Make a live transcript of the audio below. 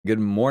Good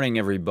morning,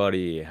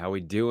 everybody. How we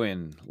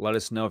doing? Let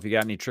us know if you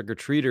got any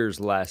trick-or-treaters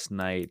last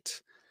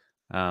night,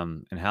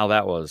 and how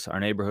that was. Our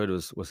neighborhood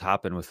was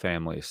hopping with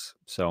families,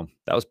 so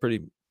that was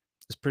pretty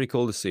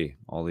cool to see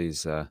all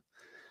these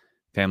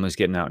families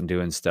getting out and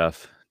doing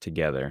stuff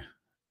together.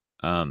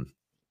 Um,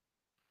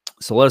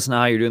 so let us know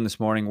how you're doing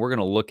this morning. We're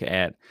gonna look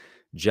at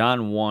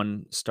John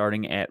 1,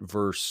 starting at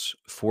verse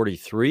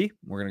 43.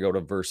 We're gonna go to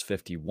verse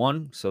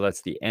 51. So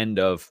that's the end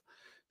of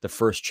the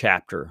first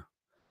chapter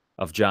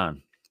of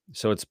John.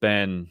 So it's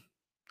been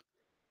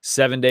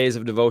 7 days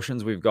of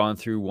devotions. We've gone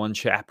through one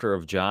chapter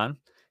of John.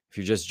 If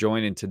you're just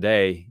joining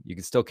today, you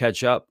can still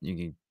catch up. You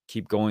can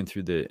keep going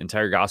through the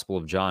entire Gospel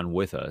of John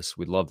with us.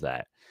 We'd love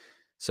that.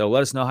 So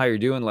let us know how you're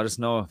doing. Let us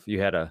know if you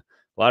had a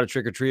lot of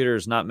trick or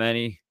treaters, not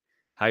many,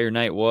 how your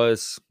night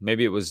was.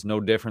 Maybe it was no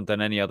different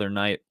than any other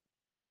night.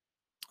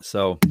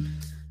 So,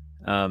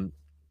 um,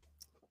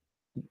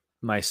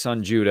 my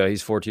son Judah,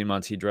 he's 14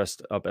 months. He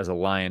dressed up as a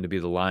lion to be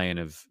the Lion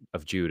of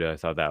Judah. I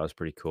thought that was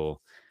pretty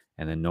cool.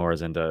 And then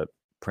Nora's into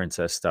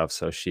princess stuff,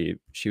 so she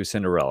was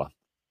Cinderella.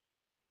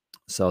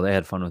 So they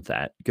had fun with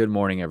that. Good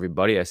morning,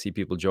 everybody. I see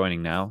people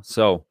joining now.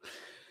 So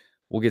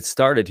we'll get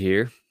started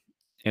here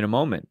in a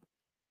moment.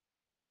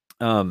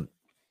 In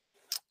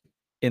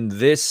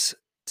this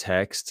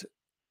text,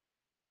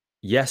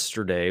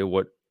 yesterday,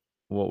 what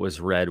was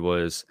read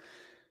was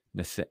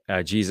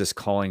Jesus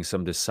calling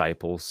some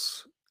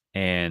disciples,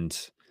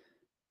 and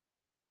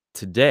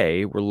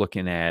today we're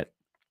looking at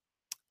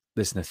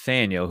this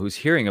Nathaniel who's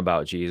hearing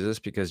about Jesus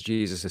because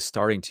Jesus is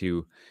starting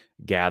to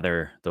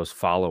gather those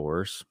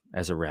followers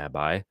as a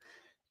rabbi.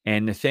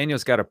 And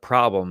Nathaniel's got a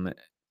problem,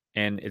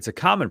 and it's a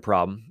common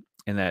problem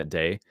in that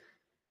day.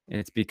 And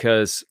it's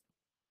because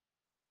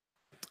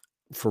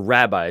for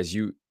rabbis,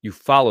 you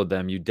followed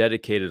them, you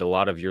dedicated a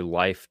lot of your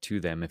life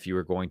to them if you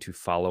were going to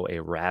follow a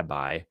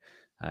rabbi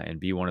and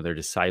be one of their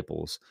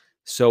disciples.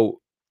 So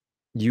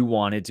you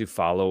wanted to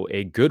follow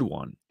a good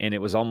one, and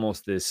it was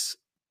almost this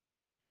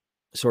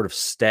sort of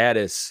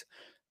status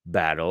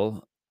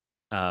battle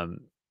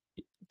um,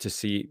 to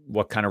see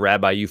what kind of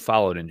rabbi you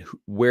followed and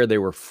where they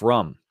were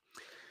from.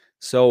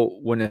 So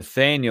when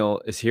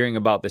Nathaniel is hearing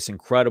about this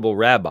incredible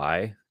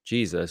rabbi,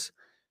 Jesus,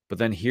 but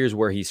then here's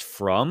where he's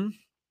from,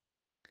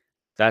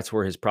 that's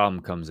where his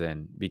problem comes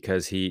in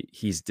because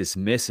he's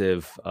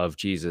dismissive of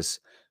Jesus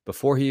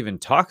before he even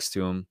talks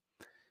to him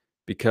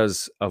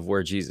because of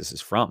where Jesus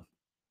is from.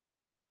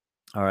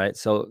 All right,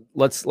 so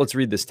let's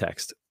read this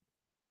text.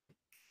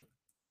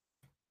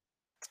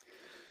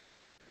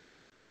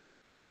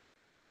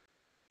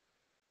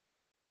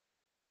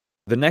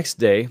 The next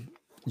day,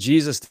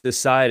 Jesus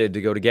decided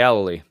to go to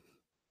Galilee.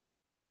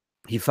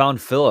 He found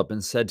Philip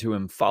and said to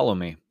him, "Follow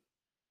me."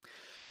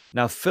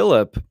 Now,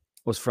 Philip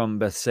was from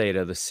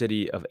Bethsaida, the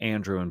city of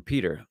Andrew and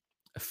Peter.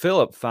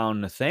 Philip found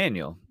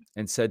Nathanael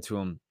and said to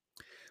him,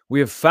 "We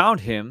have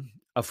found him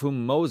of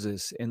whom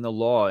Moses in the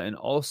law and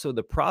also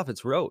the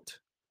prophets wrote,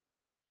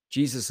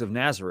 Jesus of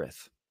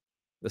Nazareth,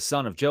 the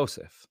son of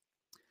Joseph."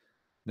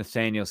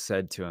 Nathanael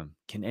said to him,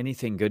 "Can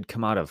anything good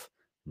come out of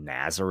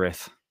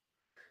Nazareth?"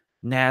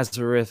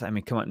 Nazareth, I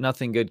mean, come on,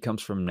 nothing good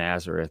comes from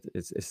Nazareth.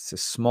 It's a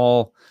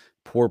small,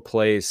 poor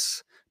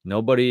place.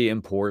 Nobody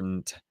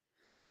important.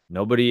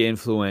 Nobody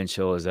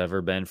influential has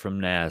ever been from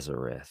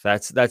Nazareth.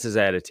 That's his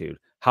attitude.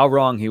 How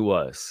wrong he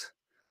was.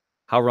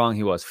 How wrong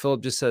he was.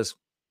 Philip just says,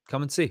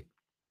 "Come and see."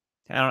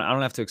 I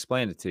don't have to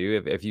explain it to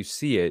you. If you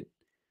see it,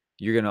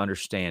 you're going to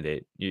understand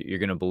it. You're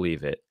going to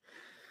believe it.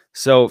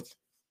 So,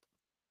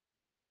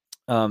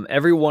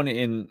 everyone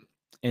in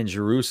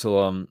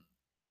Jerusalem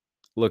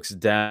looks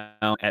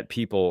down at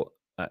people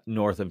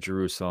north of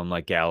Jerusalem,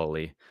 like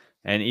Galilee.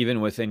 And even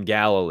within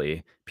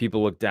Galilee,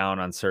 people look down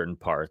on certain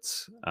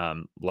parts,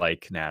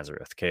 like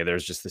Nazareth. Okay,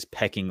 there's just this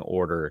pecking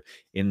order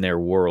in their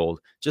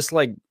world, just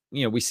like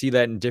we see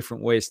that in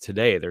different ways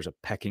today. There's a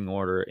pecking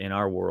order in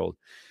our world.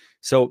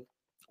 So,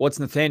 what's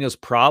Nathaniel's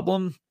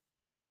problem?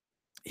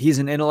 He's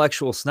an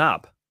intellectual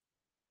snob.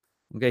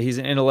 Okay, he's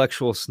an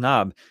intellectual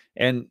snob,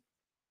 and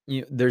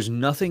there's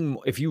nothing.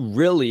 If you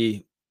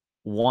really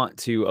want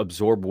to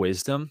absorb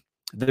wisdom,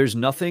 there's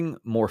nothing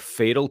more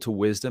fatal to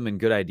wisdom and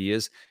good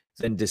ideas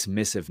than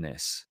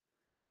dismissiveness.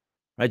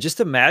 Right? Just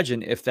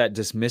imagine if that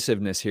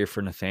dismissiveness here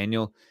for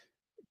Nathaniel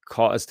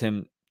caused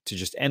him to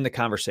just end the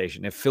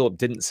conversation. If Philip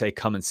didn't say,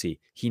 "Come and see,"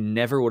 he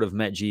never would have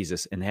met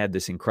Jesus and had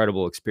this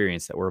incredible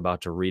experience that we're about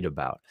to read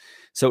about.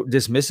 So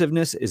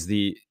dismissiveness is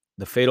the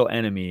fatal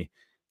enemy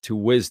to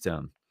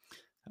wisdom.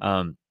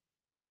 Um,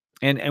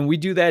 and we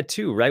do that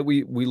too, right?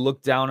 We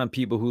look down on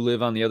people who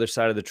live on the other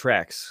side of the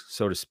tracks,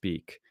 so to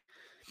speak.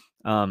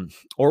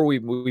 Or we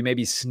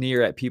maybe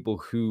sneer at people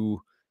who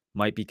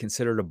might be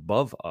considered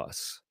above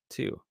us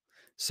too.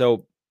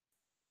 So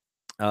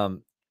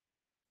um,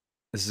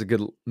 this is a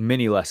good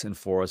mini lesson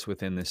for us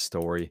within this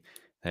story.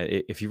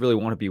 If you really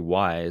want to be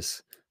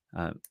wise,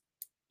 uh,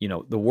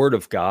 the Word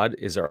of God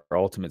is our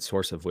ultimate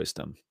source of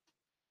wisdom,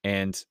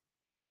 and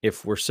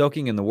if we're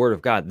soaking in the Word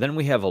of God, then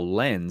we have a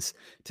lens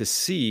to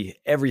see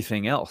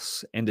everything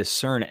else and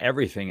discern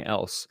everything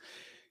else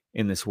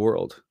in this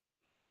world.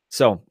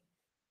 So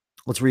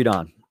Let's read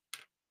on.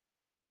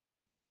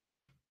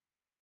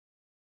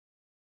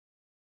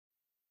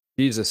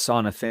 Jesus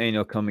saw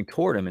Nathanael coming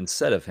toward him and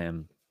said of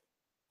him,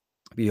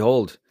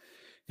 "Behold,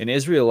 an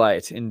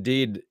Israelite,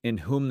 indeed, in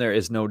whom there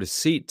is no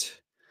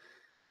deceit."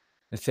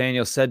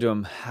 Nathanael said to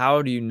him,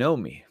 "How do you know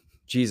me?"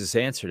 Jesus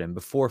answered him,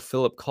 "Before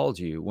Philip called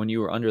you, when you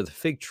were under the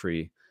fig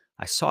tree,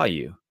 I saw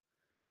you."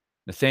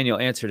 Nathanael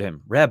answered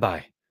him,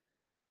 "Rabbi,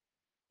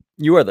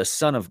 you are the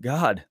Son of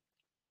God.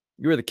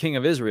 You are the King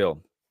of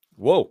Israel."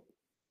 Whoa.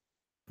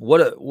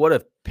 What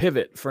a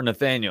pivot for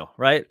Nathanael,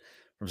 right?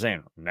 From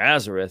saying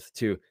Nazareth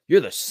to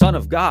you're the Son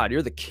of God,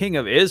 you're the King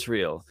of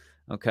Israel.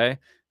 Okay.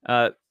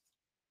 Uh,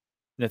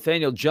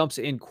 Nathanael jumps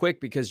in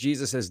quick because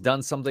Jesus has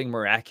done something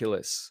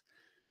miraculous.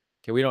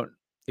 Okay, we don't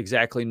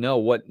exactly know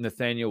what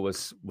Nathanael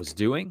was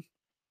doing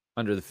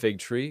under the fig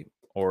tree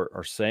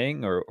or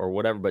saying or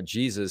whatever, but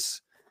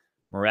Jesus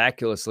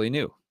miraculously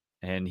knew.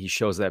 And he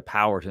shows that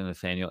power to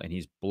Nathanael and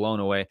he's blown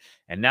away.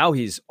 And now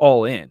he's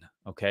all in.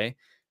 Okay.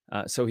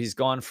 So he's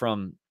gone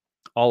from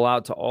all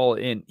out to all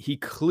in. He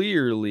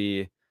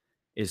clearly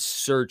is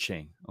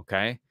searching.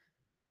 Okay.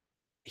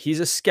 He's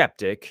a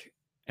skeptic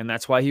and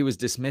that's why he was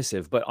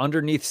dismissive. But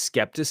underneath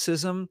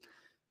skepticism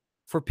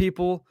for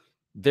people,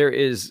 there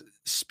is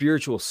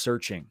spiritual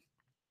searching.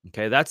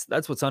 Okay. That's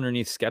what's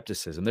underneath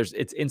skepticism.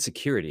 It's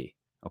insecurity.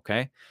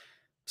 Okay.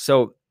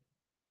 So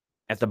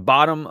at the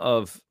bottom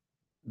of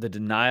the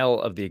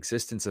denial of the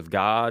existence of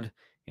God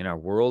in our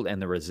world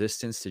and the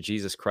resistance to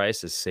Jesus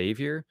Christ as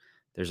Savior,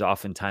 there's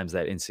oftentimes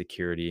that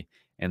insecurity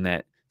and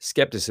that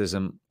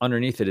skepticism.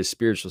 Underneath it is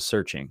spiritual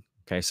searching.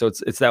 Okay, so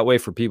it's that way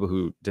for people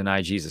who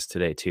deny Jesus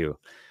today too.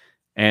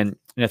 And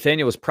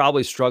Nathanael was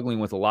probably struggling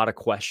with a lot of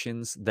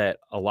questions that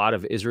a lot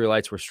of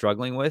Israelites were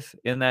struggling with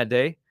in that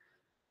day,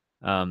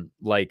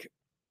 like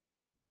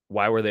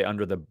why were they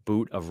under the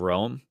boot of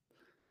Rome?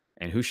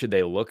 And who should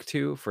they look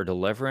to for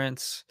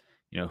deliverance?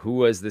 Who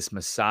was this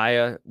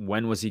Messiah?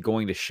 When was he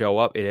going to show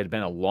up? It had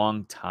been a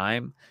long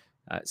time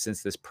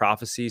since this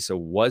prophecy. So,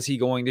 was he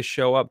going to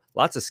show up?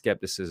 Lots of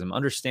skepticism,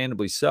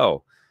 understandably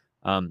so.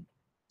 Um,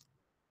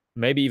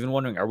 Maybe even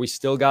wondering, are we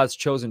still God's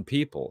chosen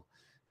people?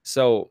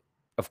 So,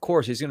 of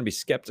course, he's going to be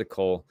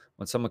skeptical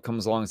when someone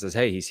comes along and says,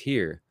 "Hey, he's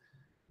here."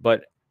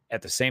 But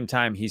at the same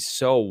time, he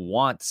so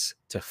wants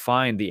to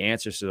find the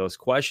answers to those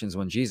questions.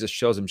 When Jesus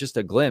shows him just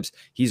a glimpse,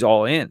 he's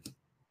all in.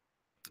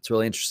 It's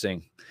really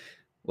interesting.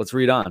 Let's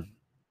read on.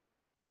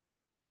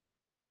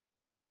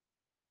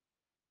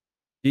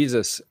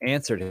 Jesus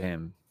answered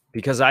him,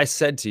 "Because I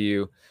said to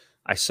you,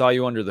 I saw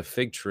you under the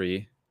fig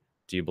tree.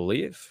 Do you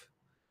believe?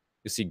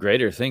 You see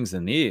greater things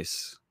than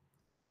these."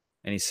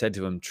 And he said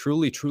to him,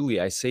 "Truly, truly,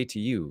 I say to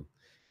you,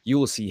 you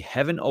will see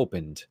heaven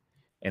opened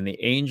and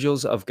the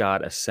angels of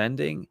God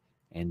ascending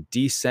and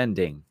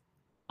descending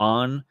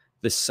on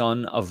the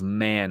Son of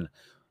Man."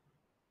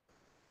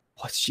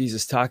 What's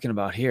Jesus talking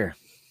about here?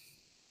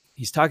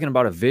 He's talking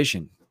about a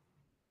vision.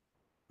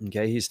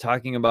 Okay. He's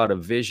talking about a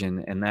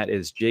vision, and that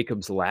is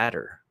Jacob's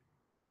ladder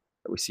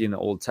that we see in the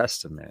Old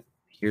Testament.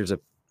 Here's a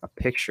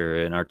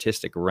picture,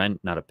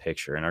 not a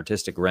picture, an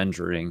artistic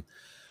rendering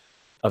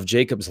of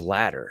Jacob's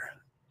ladder.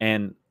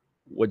 And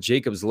what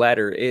Jacob's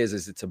ladder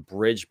is it's a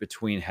bridge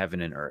between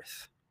heaven and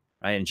earth.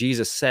 Right? And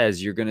Jesus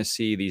says you're going to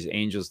see these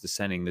angels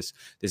descending,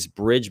 this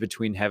bridge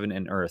between heaven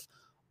and earth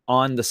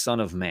on the Son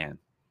of Man.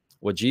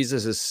 What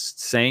Jesus is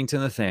saying to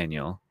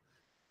Nathanael,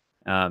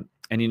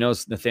 and he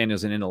knows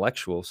Nathanael's an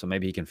intellectual, so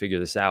maybe he can figure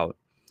this out.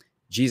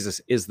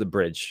 Jesus is the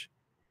bridge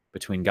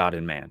between God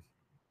and man.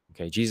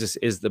 Okay, Jesus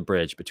is the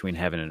bridge between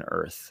heaven and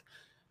earth.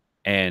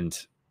 And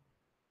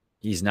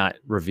he's not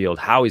revealed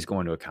how he's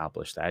going to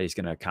accomplish that. He's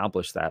going to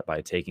accomplish that by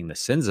taking the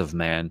sins of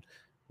man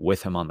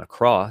with him on the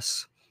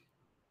cross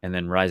and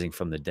then rising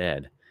from the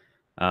dead.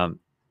 Um,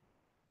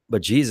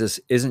 but Jesus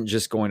isn't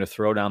just going to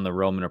throw down the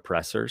Roman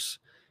oppressors.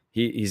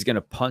 He's going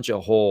to punch a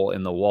hole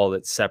in the wall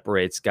that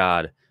separates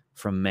God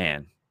from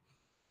man.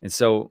 And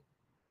so,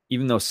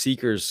 even though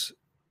seekers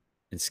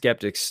and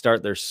skeptics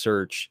start their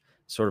search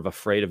sort of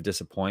afraid of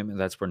disappointment,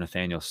 that's where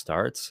Nathanael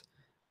starts.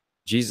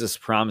 Jesus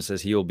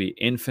promises he will be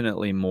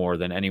infinitely more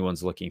than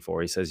anyone's looking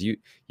for. He says, you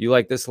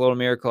like this little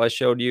miracle I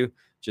showed you?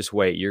 Just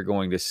wait. You're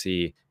going to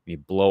see me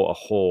blow a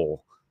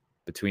hole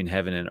between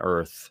heaven and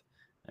earth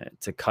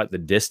to cut the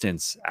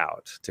distance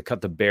out, to cut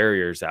the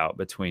barriers out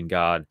between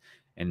God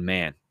and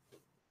man.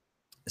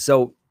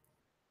 So,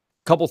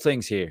 a couple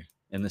things here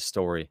in this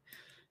story.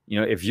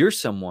 If you're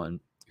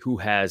someone who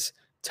has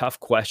tough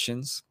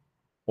questions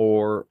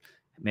or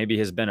maybe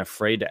has been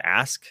afraid to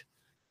ask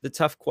the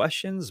tough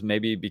questions,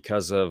 maybe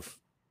because of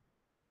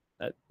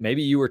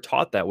maybe you were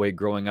taught that way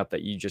growing up,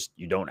 that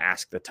you don't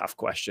ask the tough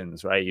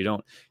questions, right? You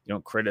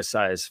don't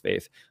criticize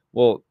faith.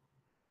 Well,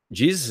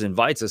 Jesus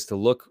invites us to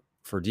look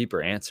for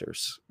deeper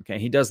answers. Okay,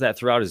 he does that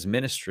throughout his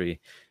ministry,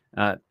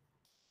 uh,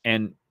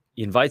 and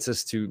he invites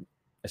us to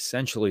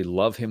essentially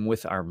love him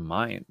with our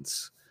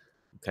minds.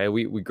 Okay,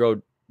 we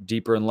grow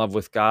deeper in love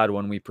with God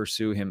when we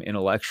pursue him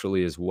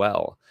intellectually as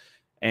well.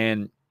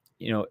 And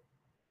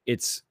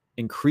it's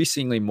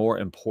increasingly more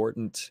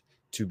important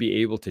to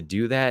be able to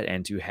do that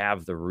and to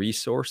have the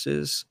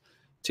resources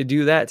to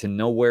do that, to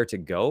know where to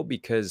go,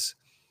 because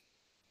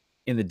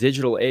in the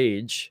digital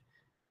age,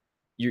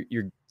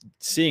 you're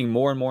seeing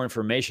more and more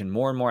information,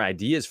 more and more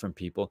ideas from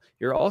people.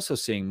 You're also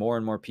seeing more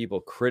and more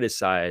people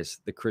criticize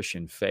the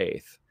Christian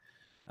faith,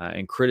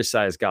 and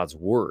criticize God's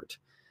word.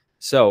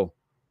 So,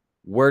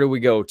 where do we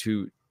go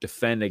to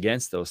defend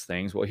against those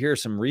things? Well, here are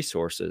some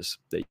resources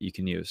that you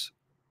can use.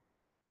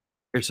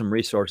 Here's some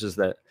resources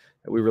that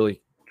we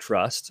really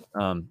trust.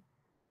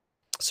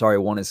 Sorry,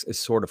 one is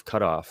sort of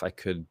cut off. I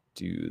could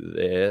do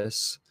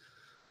this.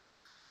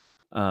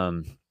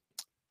 Um,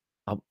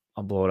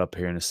 I'll blow it up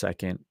here in a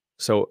second.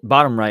 So,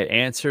 bottom right,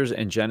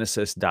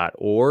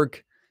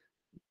 answersingenesis.org.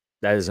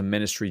 That is a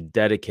ministry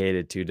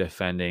dedicated to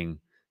defending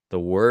the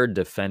word,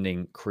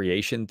 defending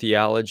creation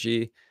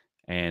theology,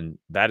 and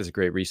that is a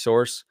great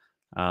resource.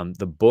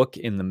 The book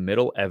in the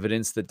middle,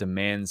 Evidence That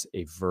Demands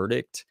a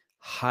Verdict,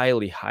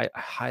 highly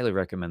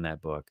recommend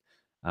that book.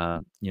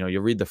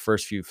 You'll read the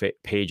first few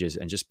pages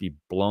and just be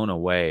blown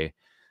away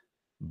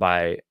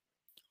by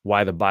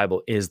why the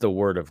Bible is the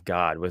Word of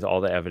God with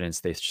all the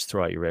evidence they just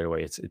throw at you right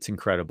away. It's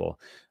incredible.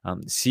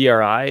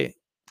 CRI,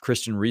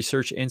 Christian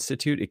Research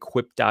Institute,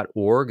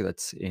 equip.org.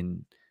 That's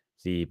in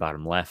the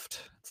bottom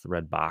left. It's the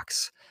red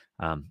box.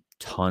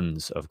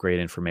 Tons of great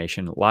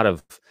information. A lot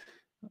of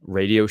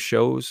radio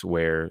shows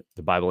where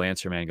the Bible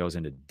Answer Man goes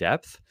into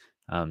depth,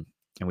 and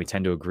we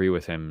tend to agree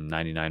with him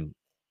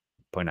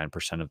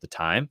 99.9% of the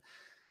time.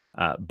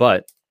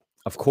 But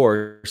of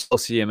course,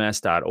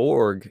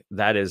 lcms.org,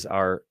 that is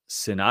our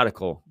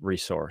synodical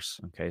resource.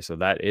 Okay, so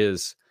that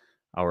is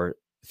our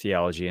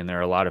theology, and there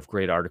are a lot of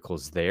great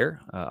articles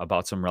there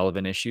about some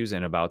relevant issues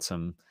and about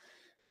some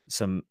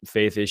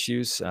faith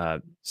issues,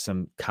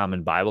 some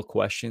common Bible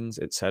questions,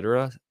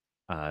 etc.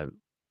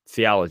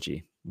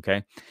 Theology.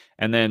 Okay,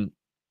 and then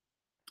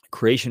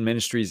Creation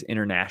Ministries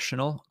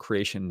International,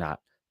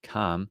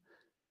 creation.com,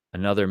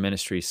 another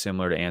ministry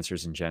similar to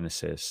Answers in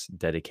Genesis,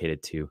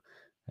 dedicated to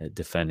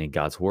defending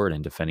God's word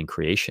and defending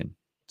creation.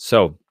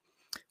 So,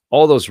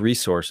 all those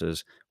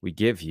resources we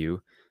give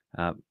you,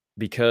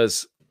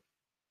 because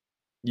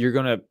you're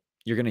gonna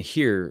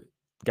hear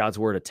God's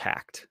word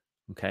attacked.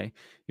 Okay,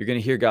 you're gonna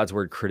hear God's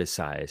word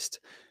criticized.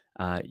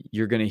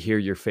 You're gonna hear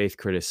your faith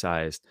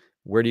criticized.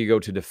 Where do you go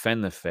to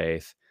defend the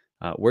faith?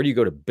 Where do you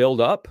go to build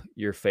up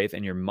your faith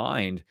and your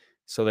mind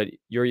so that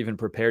you're even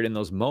prepared in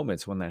those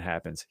moments when that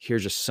happens?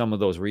 Here's just some of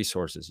those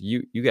resources.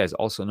 You guys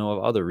also know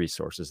of other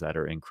resources that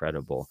are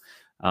incredible.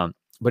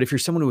 But if you're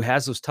someone who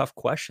has those tough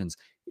questions,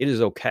 it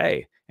is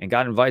okay. And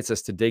God invites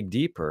us to dig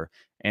deeper.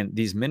 And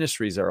these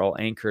ministries are all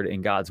anchored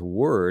in God's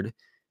word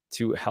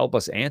to help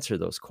us answer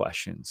those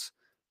questions.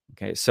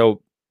 Okay.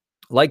 So,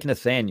 like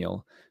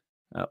Nathaniel,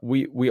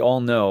 we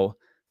all know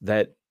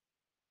that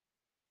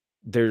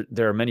there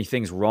are many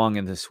things wrong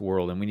in this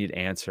world and we need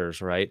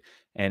answers, right?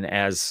 And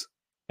as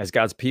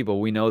God's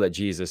people, we know that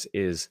Jesus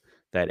is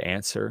that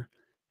answer.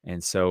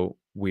 And so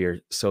we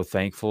are so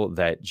thankful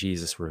that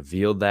Jesus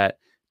revealed that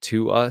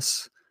to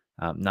us,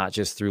 not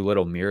just through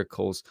little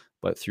miracles,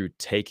 but through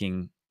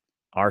taking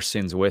our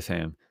sins with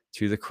him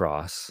to the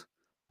cross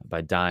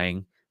by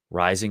dying,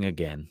 rising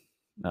again,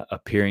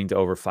 appearing to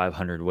over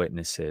 500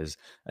 witnesses,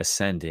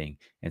 ascending,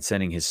 and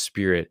sending his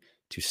spirit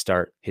to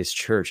start his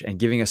church and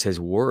giving us his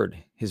word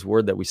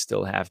that we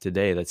still have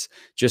today, that's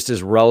just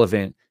as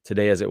relevant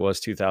today as it was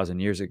 2,000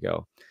 years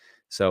ago.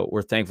 So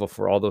we're thankful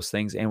for all those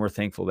things, and we're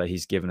thankful that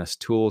he's given us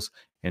tools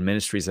and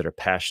ministries that are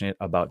passionate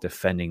about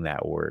defending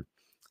that word.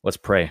 Let's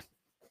pray.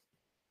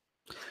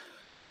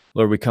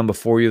 Lord, we come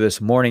before you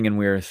this morning, and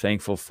we are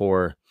thankful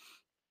for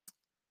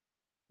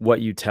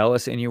what you tell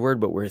us in your word,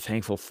 but we're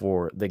thankful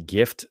for the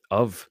gift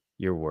of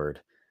your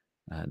word,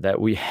 that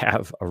we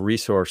have a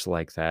resource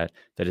like that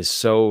is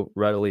so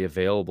readily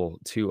available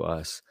to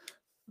us.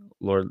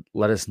 Lord,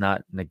 let us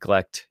not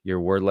neglect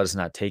your word. Let us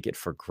not take it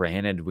for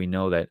granted. We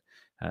know that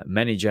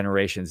many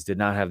generations did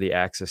not have the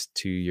access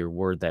to your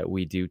word that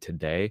we do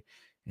today.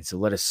 And so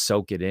let us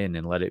soak it in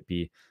and let it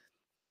be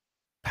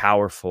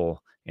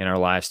powerful in our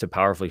lives, to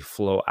powerfully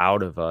flow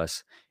out of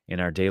us in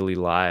our daily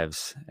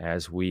lives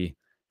as we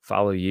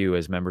follow you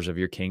as members of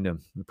your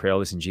kingdom. We pray all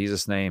this in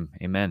Jesus' name.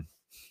 Amen.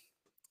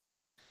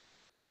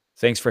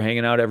 Thanks for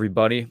hanging out,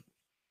 everybody.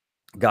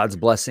 God's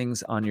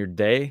blessings on your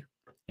day,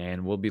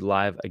 and we'll be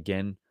live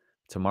again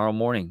tomorrow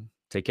morning.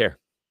 Take care.